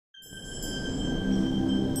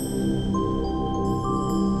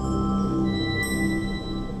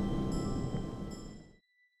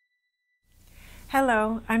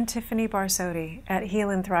Hello, I'm Tiffany Barsotti at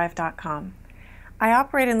healandthrive.com. I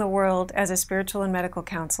operate in the world as a spiritual and medical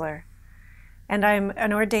counselor, and I'm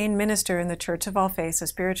an ordained minister in the Church of All Faiths of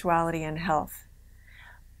Spirituality and Health.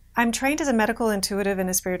 I'm trained as a medical intuitive and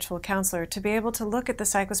a spiritual counselor to be able to look at the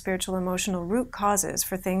psychospiritual emotional root causes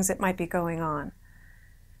for things that might be going on.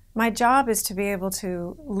 My job is to be able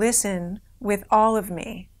to listen with all of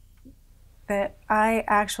me, that I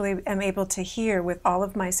actually am able to hear with all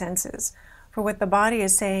of my senses for what the body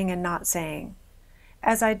is saying and not saying.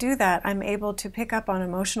 As I do that, I'm able to pick up on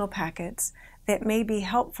emotional packets that may be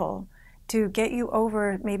helpful to get you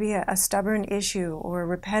over maybe a stubborn issue or a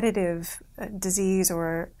repetitive disease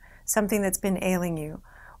or something that's been ailing you,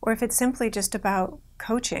 or if it's simply just about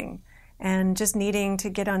coaching and just needing to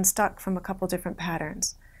get unstuck from a couple different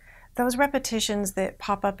patterns. Those repetitions that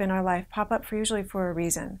pop up in our life pop up usually for a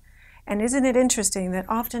reason. And isn't it interesting that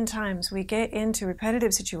oftentimes we get into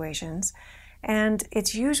repetitive situations and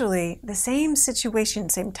it's usually the same situation,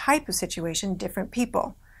 same type of situation, different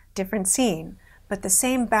people, different scene, but the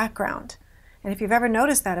same background. And if you've ever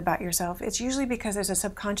noticed that about yourself, it's usually because there's a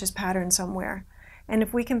subconscious pattern somewhere. And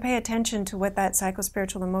if we can pay attention to what that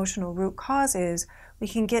psychospiritual emotional root cause is, we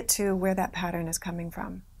can get to where that pattern is coming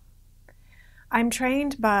from. I'm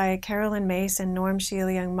trained by Carolyn Mace and Norm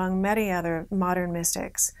Shealy among many other modern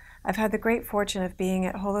mystics. I've had the great fortune of being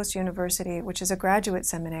at Holos University, which is a graduate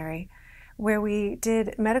seminary, where we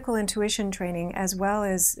did medical intuition training as well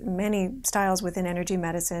as many styles within energy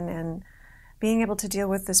medicine and being able to deal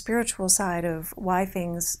with the spiritual side of why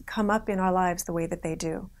things come up in our lives the way that they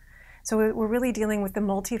do. So we're really dealing with the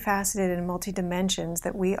multifaceted and multi-dimensions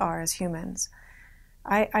that we are as humans.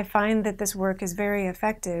 I find that this work is very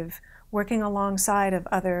effective working alongside of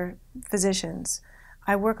other physicians.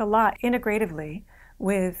 I work a lot integratively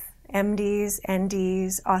with MDs,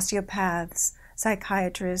 NDs, osteopaths,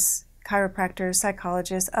 psychiatrists, chiropractors,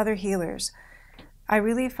 psychologists, other healers. I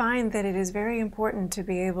really find that it is very important to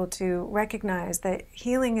be able to recognize that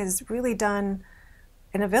healing is really done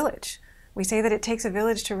in a village. We say that it takes a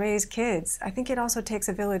village to raise kids. I think it also takes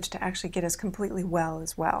a village to actually get us completely well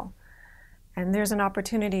as well. And there's an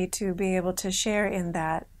opportunity to be able to share in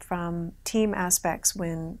that from team aspects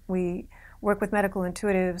when we work with medical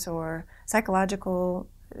intuitives or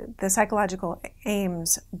the psychological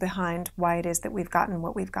aims behind why it is that we've gotten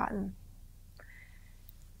what we've gotten.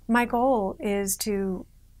 My goal is to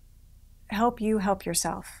help you help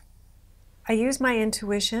yourself. I use my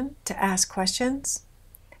intuition to ask questions,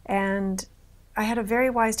 and I had a very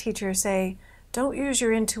wise teacher say, don't use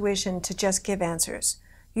your intuition to just give answers.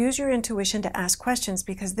 Use your intuition to ask questions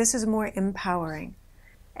because this is more empowering.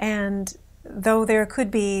 And though there could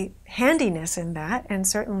be handiness in that, and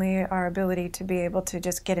certainly our ability to be able to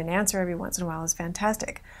just get an answer every once in a while is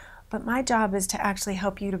fantastic, but my job is to actually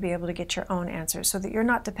help you to be able to get your own answers so that you're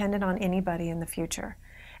not dependent on anybody in the future.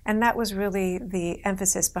 And that was really the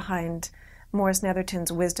emphasis behind Morris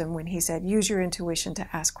Netherton's wisdom when he said, use your intuition to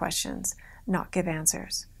ask questions, not give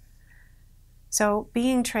answers. So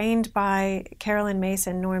being trained by Carolyn Mace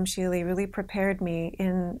and Norm Shealy really prepared me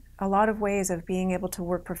in a lot of ways of being able to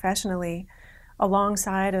work professionally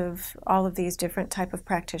alongside of all of these different type of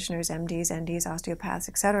practitioners, MDs, NDs, osteopaths,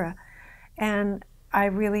 etc. And I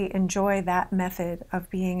really enjoy that method of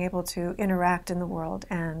being able to interact in the world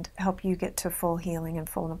and help you get to full healing and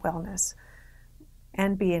full wellness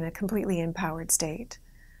and be in a completely empowered state.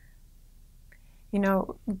 You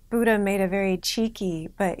know, Buddha made a very cheeky,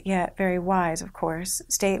 but yet very wise, of course,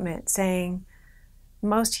 statement saying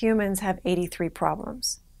most humans have 83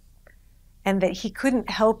 problems and that he couldn't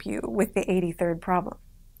help you with the 83rd problem,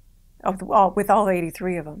 with all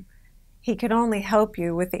 83 of them. He could only help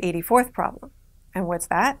you with the 84th problem. And what's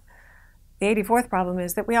that? The 84th problem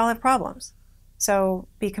is that we all have problems. So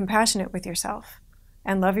be compassionate with yourself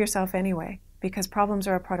and love yourself anyway, because problems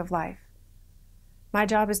are a part of life. My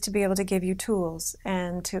job is to be able to give you tools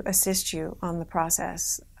and to assist you on the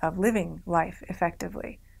process of living life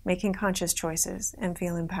effectively, making conscious choices, and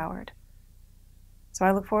feel empowered. So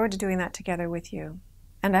I look forward to doing that together with you.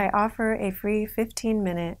 And I offer a free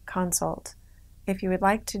 15-minute consult. If you would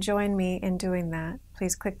like to join me in doing that,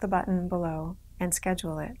 please click the button below and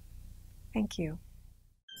schedule it. Thank you.